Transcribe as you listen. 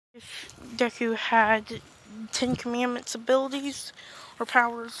If Deku had Ten Commandments abilities or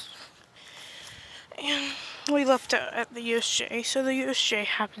powers, and we left out at the USJ. So the USJ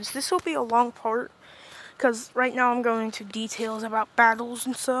happens. This will be a long part because right now I'm going into details about battles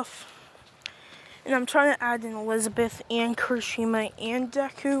and stuff. And I'm trying to add in Elizabeth and Kirishima and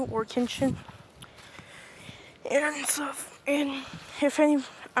Deku or Kenshin and stuff. And if any,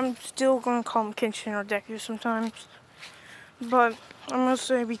 I'm still going to call him Kenshin or Deku sometimes. But I'm going to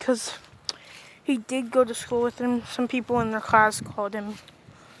say because he did go to school with him, some people in their class called him,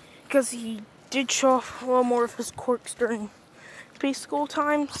 because he did show off a little more of his quirks during preschool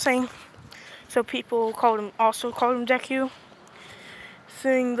time, so people also called him Deku,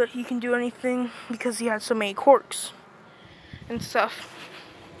 saying that he can do anything because he had so many quirks and stuff.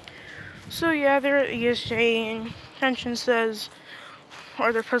 So yeah, they're at ESJ, and Kenshin says,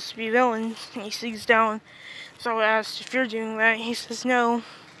 are they supposed to be villains? And he sneaks down. So I asked if you're doing that. He says no.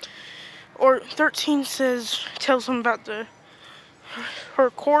 Or 13 tells him about her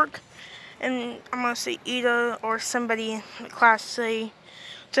quirk, and I'm gonna say Ida or somebody in the class say,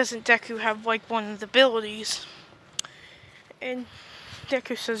 doesn't Deku have like one of the abilities? And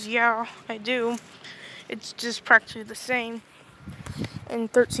Deku says, yeah, I do. It's just practically the same.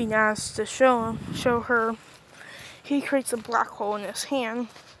 And 13 asks to show her. He creates a black hole in his hand.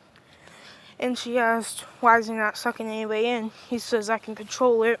 And she asked, why is he not sucking anybody in? He says, I can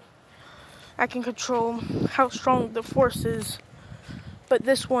control it. I can control how strong the force is. But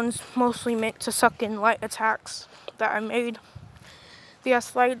this one's mostly meant to suck in light attacks that I made.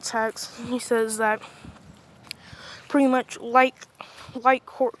 Yes, light attacks. He says that pretty much light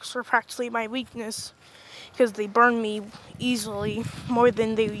quirks are practically my weakness because they burn me easily, more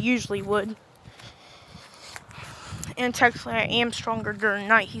than they usually would. And technically I am stronger during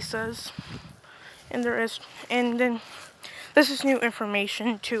night, he says. And then this is new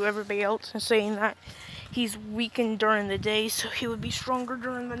information to everybody else, and saying that he's weakened during the day, so he would be stronger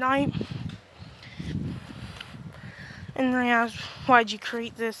during the night. And they ask, why'd you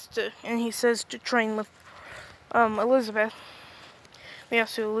create this? And he says to train with Elizabeth. They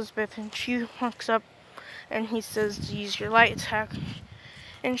ask Elizabeth, and she walks up, and he says to use your light attack.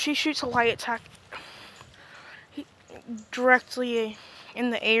 And she shoots a light attack directly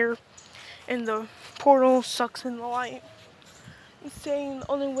in the air, and the portal sucks in the light. He's saying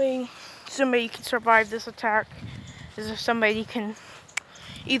the only way somebody can survive this attack is if somebody can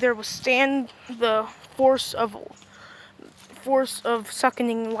either withstand the force of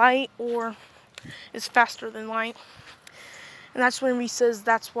sucking light or is faster than light. And that's when he says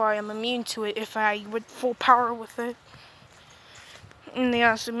that's why I'm immune to it if I would full power with it. And they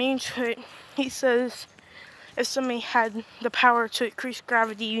ask immune to it. He says if somebody had the power to increase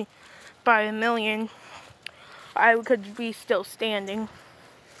gravity by 1,000,000, I could be still standing.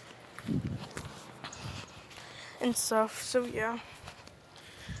 And stuff, so yeah.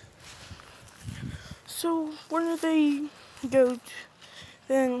 So where do they go?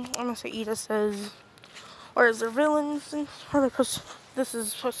 Then I'm gonna say Ida says, or is there villains? And this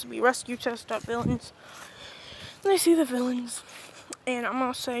is supposed to be rescue test, not villains. And I see the villains, and I'm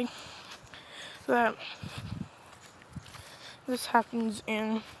gonna say that this happens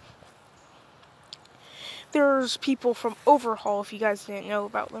in. There's people from Overhaul, if you guys didn't know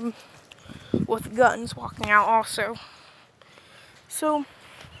about them, with guns walking out also. So I'm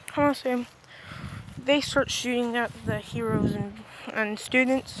gonna say they start shooting at the heroes and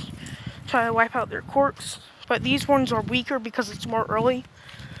students, try to wipe out their quirks. But these ones are weaker because it's more early.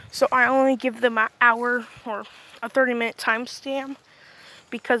 So I only give them an hour or a 30-minute timestamp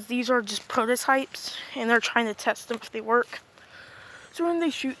because these are just prototypes and they're trying to test them if they work. So when they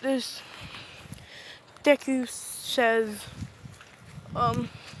shoot this, Deku says,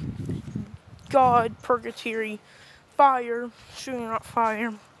 God, purgatory, fire, shooting out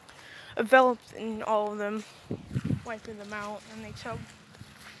fire, enveloped in all of them, wiping them out, and they tell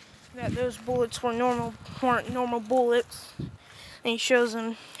that those bullets weren't normal bullets. And he shows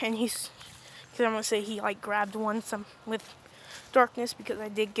them, and because I'm gonna say he like grabbed one with darkness, because I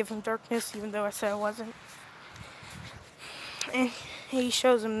did give him darkness even though I said I wasn't. And he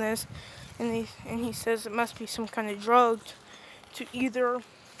shows him this, and he says it must be some kind of drug to either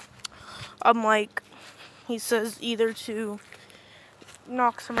he says either to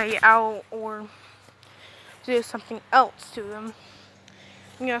knock somebody out or do something else to them.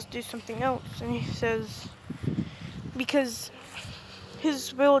 He has to do something else, and he says because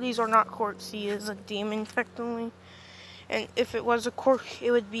his abilities are not quirks, he is a demon technically, and if it was a quirk,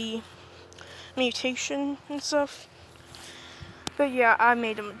 it would be mutation and stuff. But yeah, I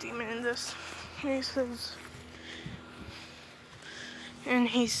made him a demon in this. And he says and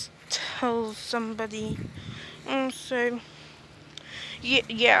he tells somebody, so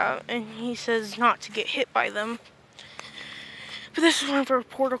yeah, and he says not to get hit by them. But this is whenever a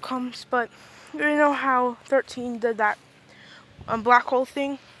portal comes. But you know how 13 did that black hole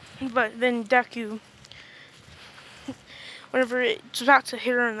thing, but then Deku, whenever it's about to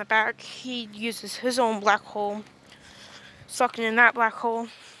hit her in the back, he uses his own black hole, sucking in that black hole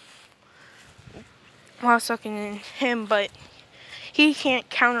while sucking in him, but he can't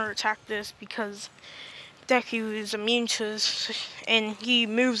counterattack this because Deku is immune to this, and he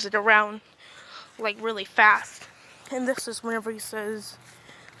moves it around like really fast. And this is whenever he says,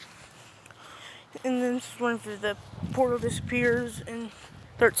 and then this is whenever the portal disappears and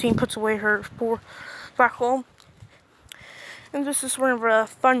 13 puts away her black hole. And this is whenever a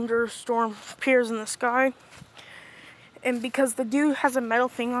thunderstorm appears in the sky. And because the dude has a metal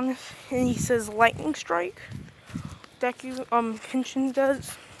thing on it, and he says lightning strike, Deku, Kenshin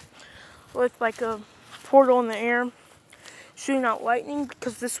does, with like a portal in the air, shooting out lightning,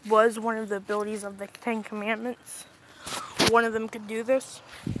 because this was one of the abilities of the 10 Commandments. One of them could do this.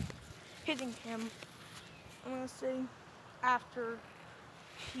 Hitting him, I'm going to say, after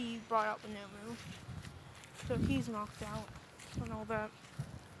he brought out the no move. So he's knocked out and all that.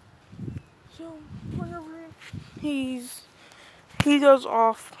 So whenever he goes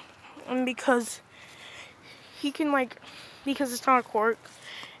off, and because he can because it's not a quirk,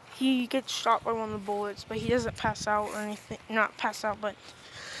 he gets shot by one of the bullets, but he doesn't pass out or anything. Not pass out, but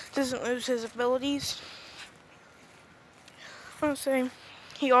doesn't lose his abilities. I'm gonna say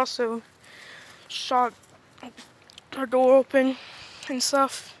he also shot our door open and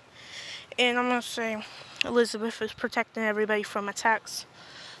stuff. And I'm gonna say Elizabeth is protecting everybody from attacks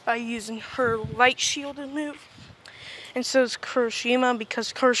by using her light shielded move. And so is Kuroshima,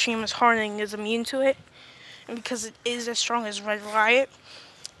 because Kuroshima's hardening is immune to it. And because it is as strong as Red Riot.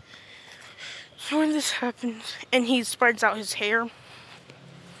 So when this happens, and he spreads out his hair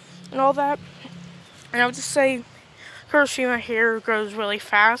and all that, and I would just say Kuroshima hair grows really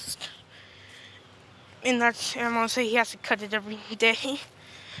fast. And I'm gonna say he has to cut it every day.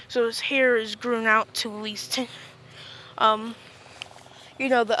 So his hair is grown out to at least 10. You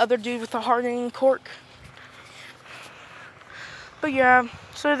know, the other dude with the hardening cork. But yeah,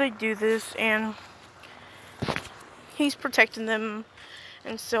 so they do this, and he's protecting them,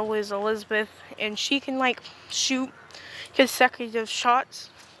 and so is Elizabeth, and she can shoot consecutive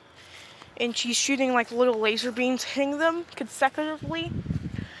shots, and she's shooting little laser beams, hitting them consecutively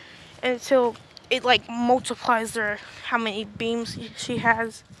until it multiplies how many beams she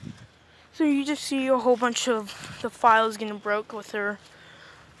has. So you just see a whole bunch of the files getting broke with her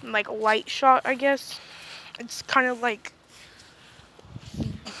light shot, I guess. It's kind of like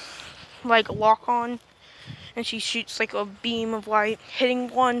lock on, and she shoots a beam of light, hitting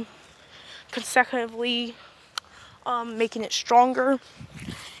one consecutively, making it stronger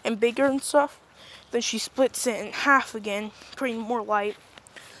and bigger and stuff. Then she splits it in half again, creating more light.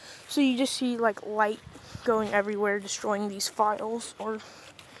 So you just see light going everywhere, destroying these files or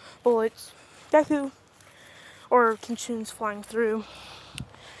bullets. Deku or Kenshin's flying through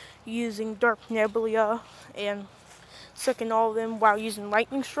using Dark Nebula and sucking all of them while using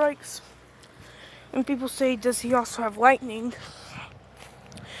lightning strikes. And people say, does he also have lightning?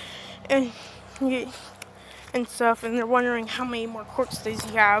 And stuff, and they're wondering how many more quirks does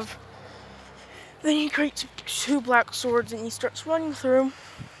he have. Then he creates 2 black swords and he starts running through.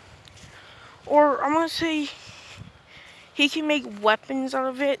 Or I'm gonna say he can make weapons out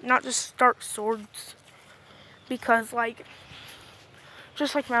of it, not just start swords. Because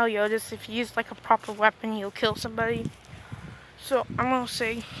just like Meliodas, if you use a proper weapon, he'll kill somebody. So I'm gonna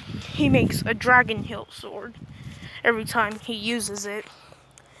say he makes a dragon hilt sword every time he uses it.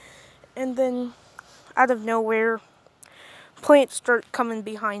 And then out of nowhere, plants start coming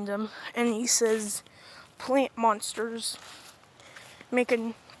behind him, and he says plant monsters,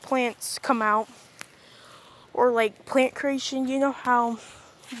 making plants come out. Or plant creation. You know how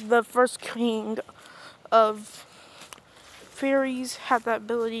the first king of fairies had that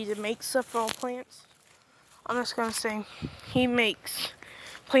ability to make stuff from plants? I'm just gonna say he makes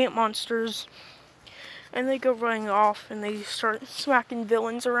plant monsters, and they go running off and they start smacking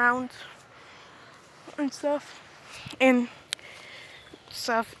villains around and stuff. And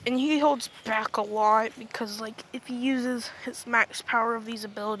he holds back a lot because if he uses his max power of these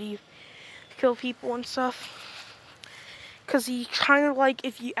abilities to kill people and stuff, because he kind of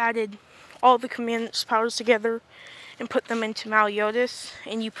if you added all the commandments powers together and put them into Meliodas,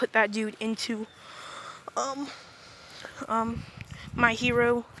 and you put that dude into my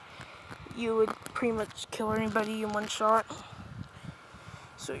hero, you would pretty much kill anybody in one shot.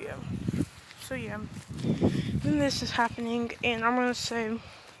 So yeah. Then this is happening, and I'm gonna say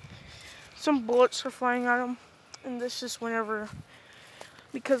some bullets are flying at him, and this is whenever,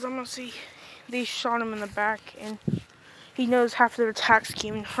 because I'm gonna say they shot him in the back, and he knows half their attacks can't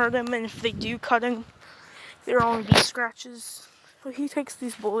even hurt him, and if they do cut him, there'll only be scratches. So he takes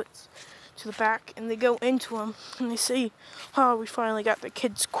these bullets to the back, and they go into him, and they say, "Oh, we finally got the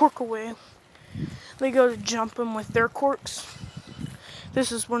kid's cork away." They go to jump him with their corks. This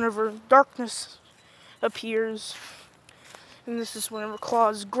is whenever darkness appears, and this is whenever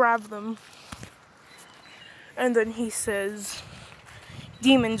claws grab them. And then he says,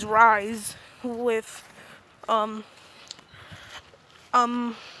 "Demons rise," with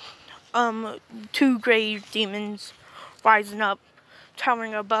two gray demons rising up,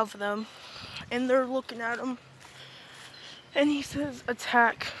 towering above them, and they're looking at him. And he says,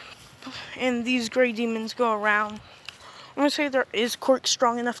 "Attack," and these gray demons go around. I'm gonna say there is cork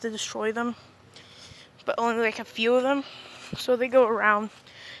strong enough to destroy them, but only like a few of them. So they go around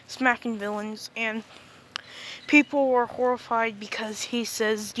smacking villains, and people were horrified because he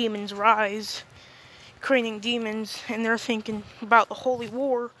says demons rise, creating demons, and they're thinking about the Holy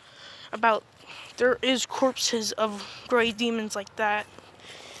War, about there is corpses of gray demons like that,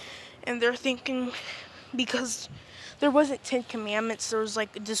 and they're thinking because there wasn't 10 commandments, there was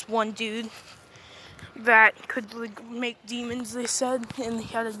like this one dude that could like make demons, they said, and he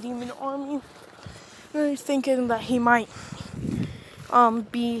had a demon army. They're thinking that he might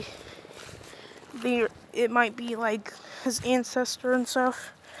it might be like his ancestor and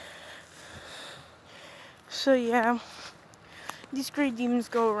stuff. So yeah, these gray demons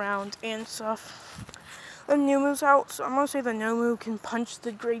go around and stuff. The Nomu's out, so I'm gonna say the Nomu can punch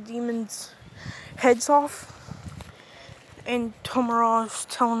the gray demons' heads off, and Tomura's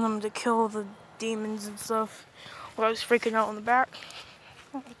telling them to kill the demons and stuff while I was freaking out in the back.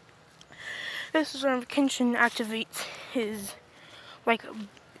 This is when Kenshin activates his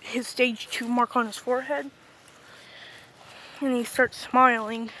stage 2 mark on his forehead, and he starts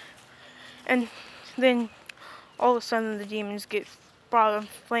smiling, and then all of a sudden the demons get brought in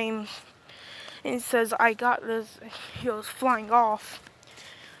flames, and he says, "I got this." He goes flying off,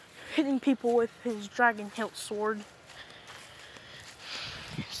 hitting people with his dragon hilt sword.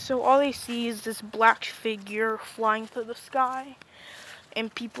 So all they see is this black figure flying through the sky,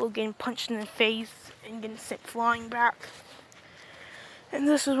 and people getting punched in the face and getting sent flying back. And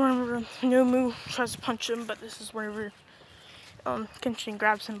this is whenever Nomu tries to punch him, but this is whenever Kenshin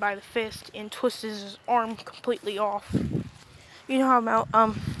grabs him by the fist and twists his arm completely off. You know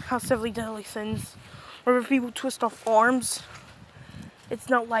how Severely Deadly Sins, whenever people twist off arms, it's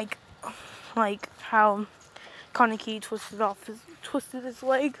not like how Kaneki twisted his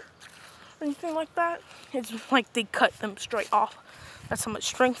leg or anything like that. It's like they cut them straight off. That's how much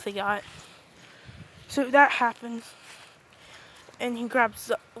strength they got. So that happens, and he grabs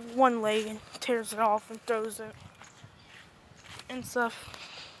one leg and tears it off and throws it and stuff.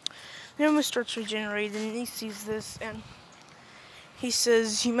 Noma starts regenerating, and he sees this, and he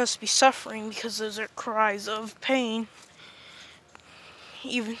says he must be suffering because those are cries of pain,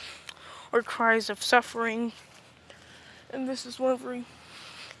 or cries of suffering. And this is whenever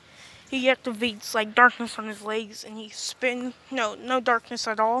he activates like darkness on his legs, and he spins, no darkness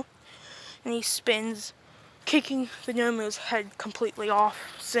at all, and he spins, kicking the Nomu's head completely off,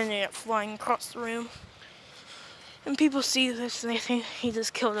 sending it flying across the room. And people see this and they think he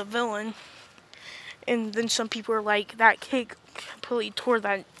just killed a villain. And then some people are like, that kick completely tore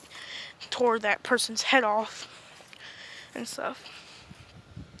that person's head off and stuff.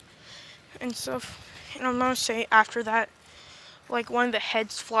 And I'm gonna say after that, like one of the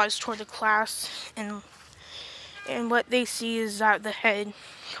heads flies toward the class, and what they see is that the head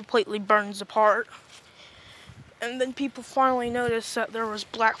completely burns apart. And then people finally notice that there was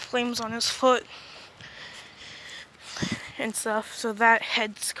black flames on his foot and stuff, so that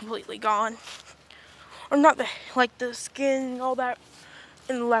head's completely gone. Or not the skin and all that,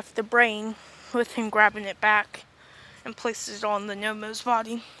 and left the brain with him grabbing it back and places it on the Nomu's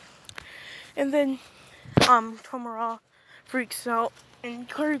body. And then Tomura freaks out, and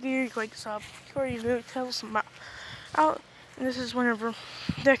Kurigiri wakes up. Kurigiri tells him out, and this is whenever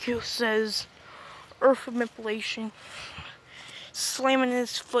Deku says earth manipulation, slamming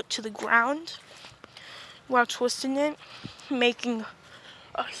his foot to the ground while twisting it, making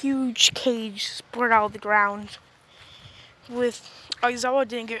a huge cage spread out of the ground. With Aizawa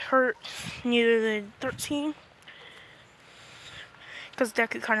didn't get hurt, neither did 13, because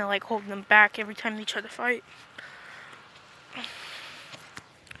Deku kind of like holding them back every time they try to fight,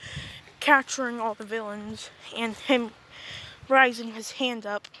 capturing all the villains, and him rising his hand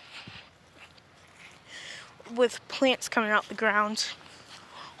up with plants coming out the ground,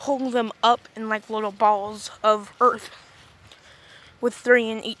 holding them up in like little balls of earth with 3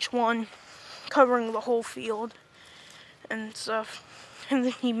 in each one, covering the whole field and stuff. And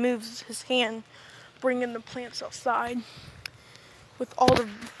then he moves his hand, bringing the plants outside, with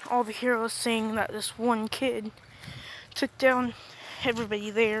all the heroes saying that this one kid took down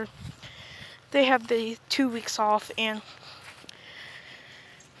everybody there. They have the 2 weeks off, and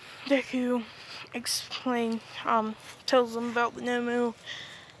Deku tells them about the Nomu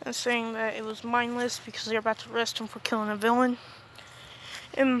and saying that it was mindless because they're about to arrest him for killing a villain.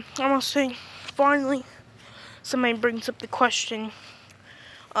 And I must say, finally, somebody brings up the question,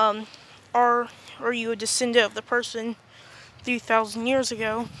 are you a descendant of the person 3,000 years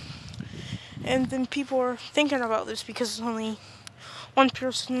ago? And then people are thinking about this because only one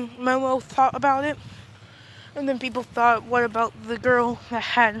person, Momo, thought about it. And then people thought, what about the girl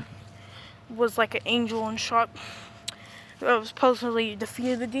that was like an angel and shot, that was supposedly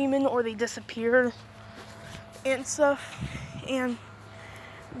defeated the demon, or they disappeared and stuff. And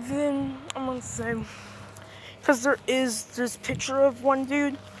then I'm gonna say, because there is this picture of one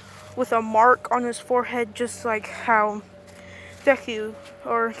dude with a mark on his forehead, just like how Deku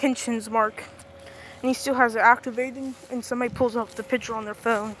or Kenshin's mark, and he still has it activated, and somebody pulls up the picture on their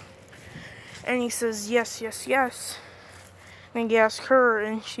phone and he says yes, yes, yes, and he asks her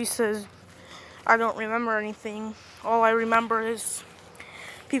and she says, I don't remember anything. All I remember is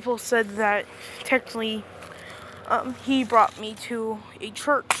people said that technically he brought me to a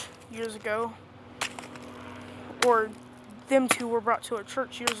church years ago, or them two were brought to a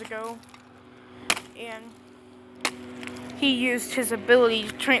church years ago, and he used his ability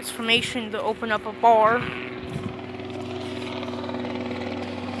transformation to open up a bar.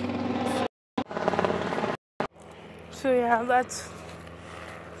 So yeah, that's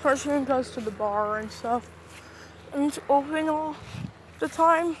person goes to the bar and stuff, and it's open all the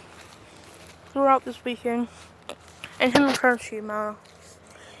time throughout this weekend. And him and Kurashima,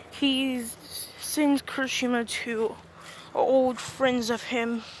 he sends Kurashima to old friends of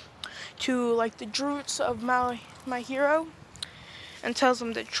him, to like the Druids of my hero, and tells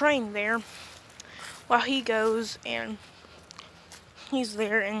them to train there while he goes, and he's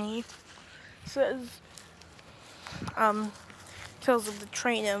there and he says, tells them to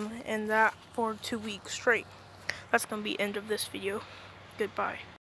train him, and that for 2 weeks straight. That's gonna be the end of this video. Goodbye.